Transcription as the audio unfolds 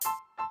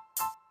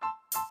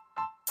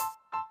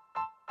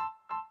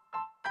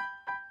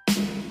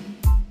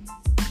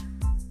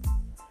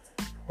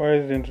Why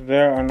isn't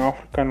there an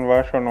African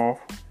version of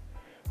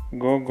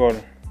Google,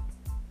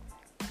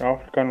 an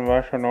African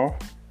version of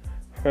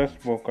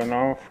Facebook, an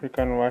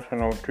African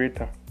version of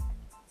Twitter?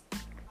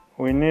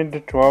 We need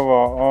to have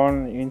our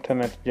own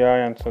internet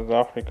giants as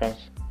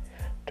Africans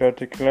to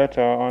articulate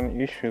our own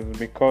issues,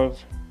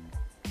 because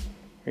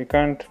we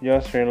can't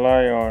just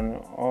rely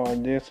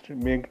on these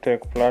big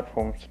tech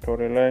platforms to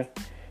rely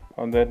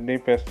on the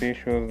deepest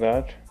issues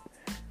that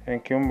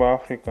encumber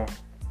Africa.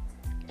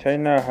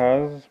 China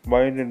has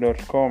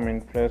Baidu.com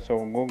in place of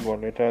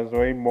Google. It has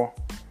Weibo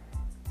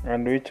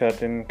and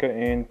WeChat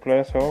in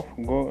place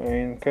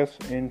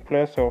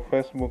of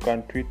Facebook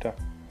and Twitter.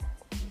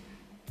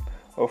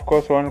 Of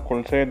course, one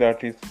could say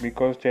that it's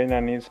because China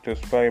needs to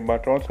spy,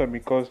 but also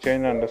because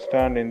China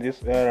understands in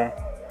this era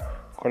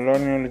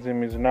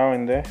colonialism is now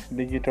in the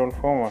digital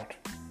format,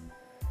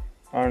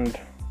 and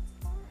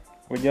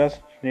we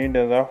just need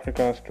as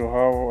Africans to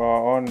have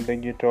our own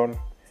digital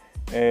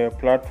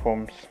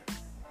platforms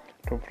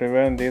to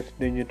prevent this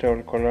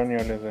digital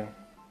colonialism.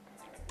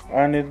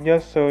 And it's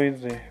just so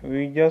easy.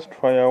 We just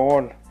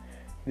firewall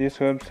these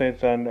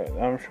websites, and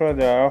I'm sure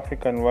there are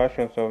African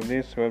versions of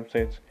these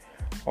websites,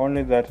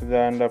 only that they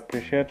are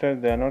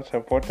underappreciated, they are not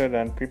supported,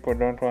 and people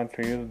don't want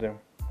to use them.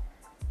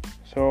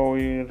 So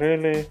we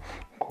really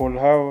could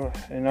have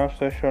enough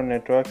social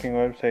networking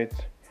websites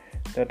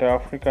that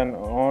are African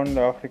owned,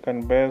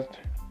 African based,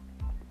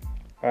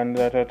 and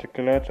that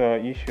articulate our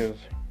issues,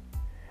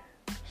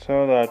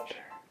 so that,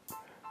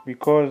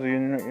 because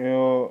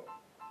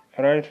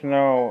right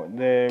now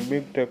the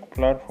big tech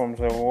platforms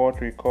have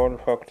what we call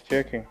fact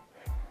checking,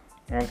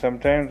 and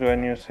sometimes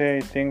when you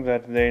say things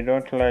that they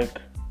don't like,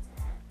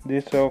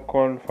 these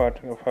so-called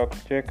fact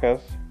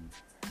checkers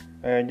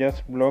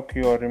just block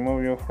you or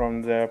remove you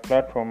from the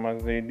platform,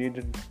 as they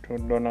did to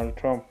Donald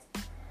Trump.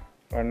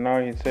 And now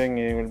he's saying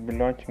he will be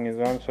launching his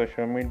own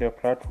social media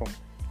platform.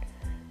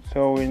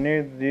 So we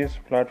need these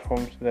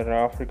platforms that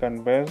are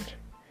African based,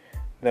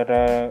 that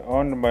are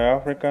owned by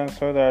Africans,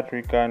 so that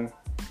we can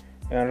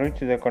enrich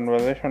the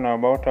conversation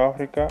about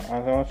Africa,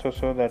 and also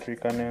so that we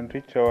can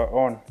enrich our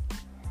own.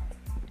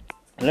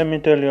 Let me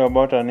tell you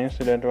about an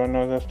incident. When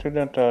I was a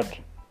student at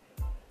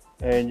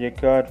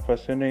JKUAT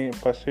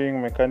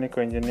pursuing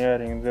mechanical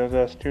engineering, there was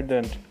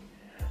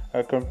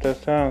a computer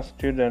science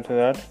student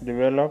that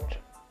developed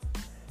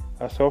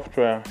a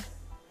software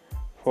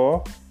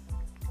for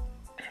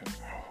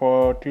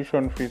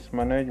tuition fees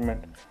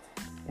management.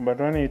 But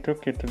when he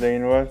took it to the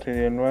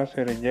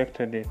university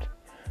rejected it,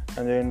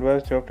 and the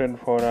university opted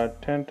for a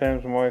 10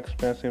 times more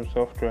expensive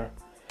software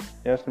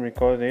just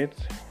because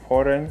it's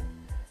foreign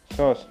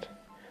sourced.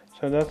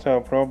 So that's our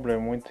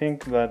problem. We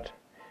think that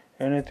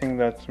anything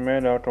that's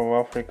made out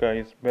of Africa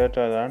is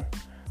better than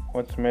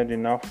what's made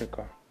in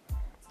Africa.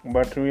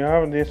 But we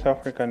have these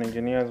African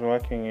engineers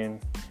working in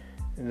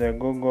the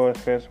Google,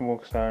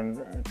 Facebooks,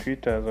 and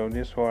Twitters of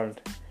this world.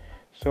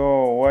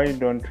 So why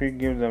don't we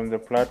give them the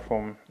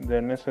platform,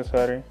 the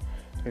necessary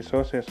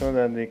resources, so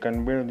that they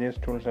can build these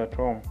tools at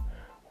home?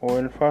 We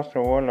will first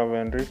of all have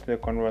enriched the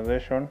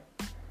conversation,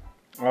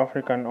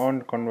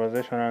 African-owned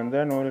conversation, and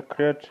then we'll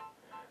create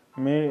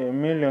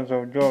millions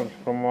of jobs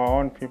from our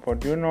own people.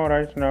 Do you know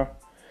right now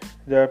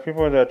there are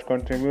people that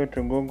contribute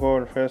to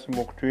Google,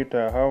 Facebook,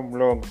 Twitter, have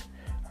blogs,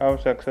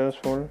 have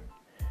successful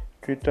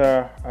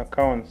Twitter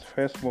accounts,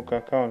 Facebook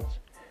accounts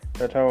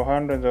that have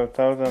hundreds of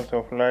thousands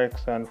of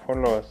likes and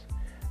followers,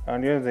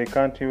 and yet they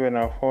can't even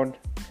afford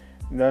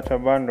data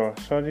bundle.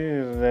 So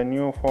this is the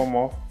new form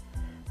of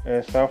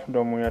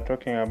serfdom we are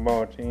talking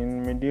about.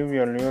 In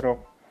medieval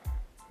Europe,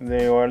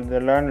 they were the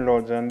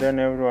landlords, and then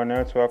everyone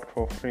else worked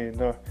for free.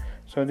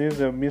 So this is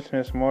the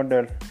business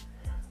model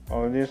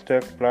of these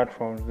tech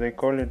platforms. They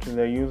call it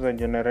the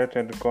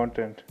user-generated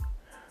content.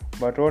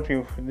 But what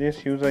if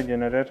this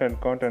user-generated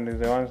content is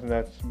the ones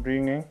that's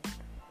bringing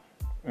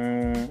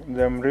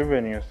them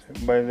revenues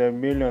by the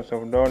billions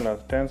of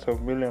dollars, tens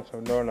of billions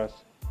of dollars?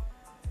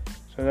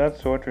 So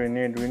that's what we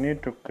need. We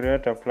need to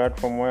create a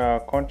platform where our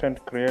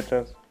content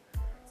creators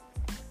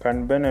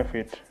can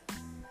benefit.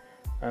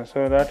 And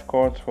so that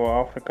calls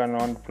for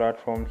African-owned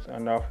platforms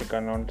and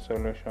African-owned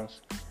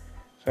solutions.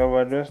 So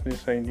I've addressed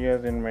these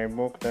ideas in my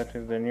book, that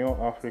is The New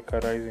Africa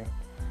Rising.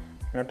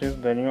 That is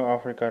The New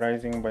Africa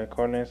Rising by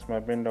Collins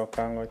Mabindo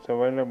Kango. It's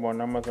available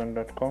on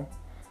Amazon.com.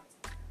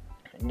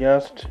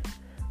 Just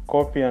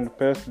copy and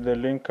paste the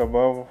link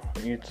above.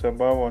 It's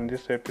above on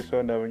this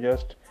episode. I've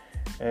just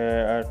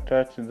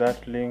attached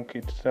that link.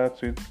 It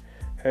starts with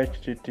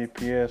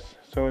HTTPS.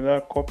 So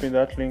copy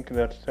that link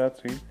that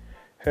starts with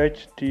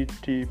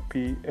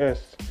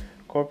HTTPS.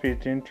 Copy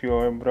it into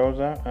your web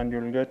browser, and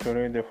you'll get to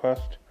read the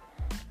first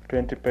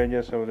 20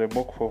 pages of the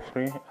book for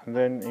free. And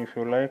then if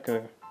you like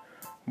the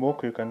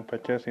book, you can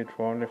purchase it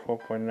for only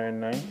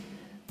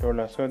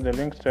 $4.99. So the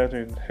link starts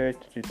with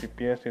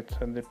HTTPS. It's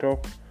at the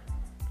top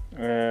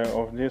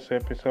of this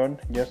episode,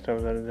 just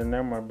after the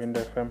name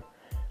Mabindo FM.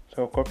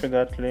 So copy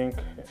that link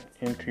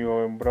into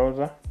your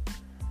browser,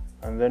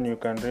 and then you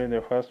can read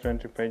the first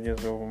 20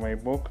 pages of my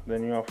book, The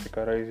New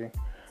Africa Rising,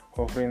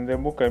 for free. In the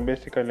book, I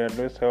basically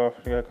address how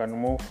Africa can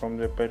move from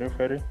the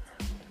periphery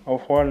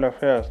of world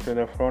affairs to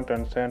the front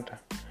and center.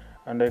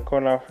 And I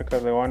call Africa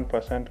the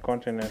 1%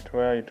 continent,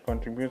 where it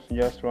contributes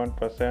just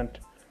 1%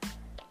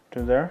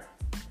 to the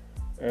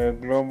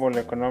global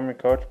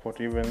economic output,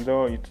 even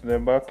though it's the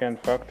back-end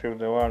factory of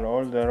the world.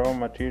 All the raw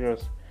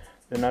materials,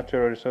 the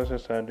natural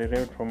resources are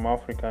derived from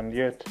Africa, and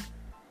yet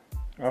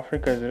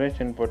Africa is rich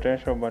in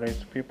potential, but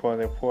its people are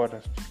the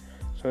poorest.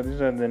 So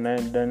these are the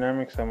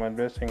dynamics I'm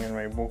addressing in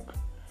my book.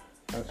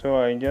 And so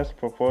I just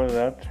propose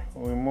that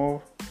we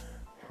move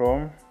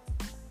from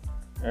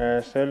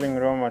selling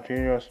raw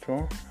materials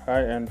to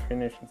high-end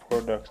finished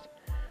products,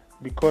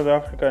 because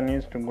Africa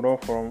needs to grow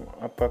from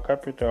a per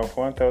capita of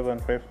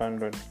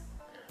 1,500 to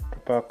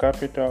per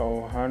capita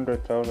of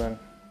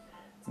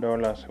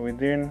 $100,000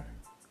 within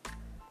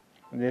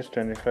these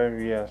 25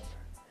 years.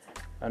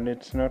 And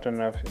it's not an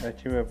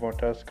achievable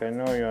task. I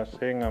know you are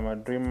saying I'm a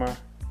dreamer,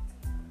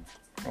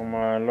 I'm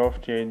a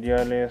lofty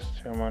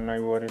idealist, I'm an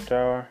ivory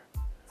tower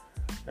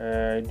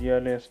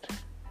idealist,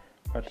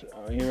 but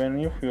even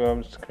if you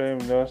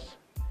ascribe those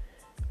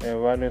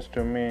values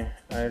to me,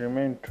 I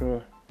remain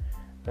true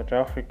that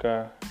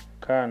Africa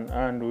can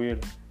and will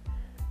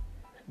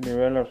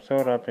develop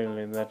so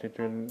rapidly that it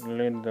will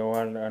lead the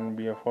world and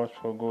be a force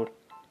for good.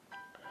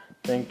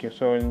 Thank you.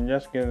 So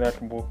just get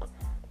that book,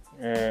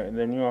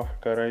 The New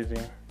Africa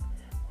Rising,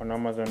 on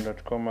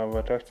Amazon.com. I've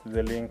attached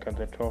the link at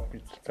the top.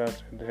 It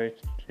starts with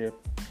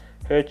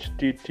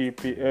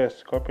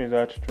HTTPS. Copy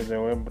that to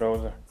the web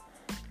browser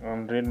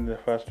and read the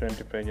first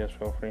 20 pages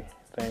for free.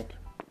 Thank you.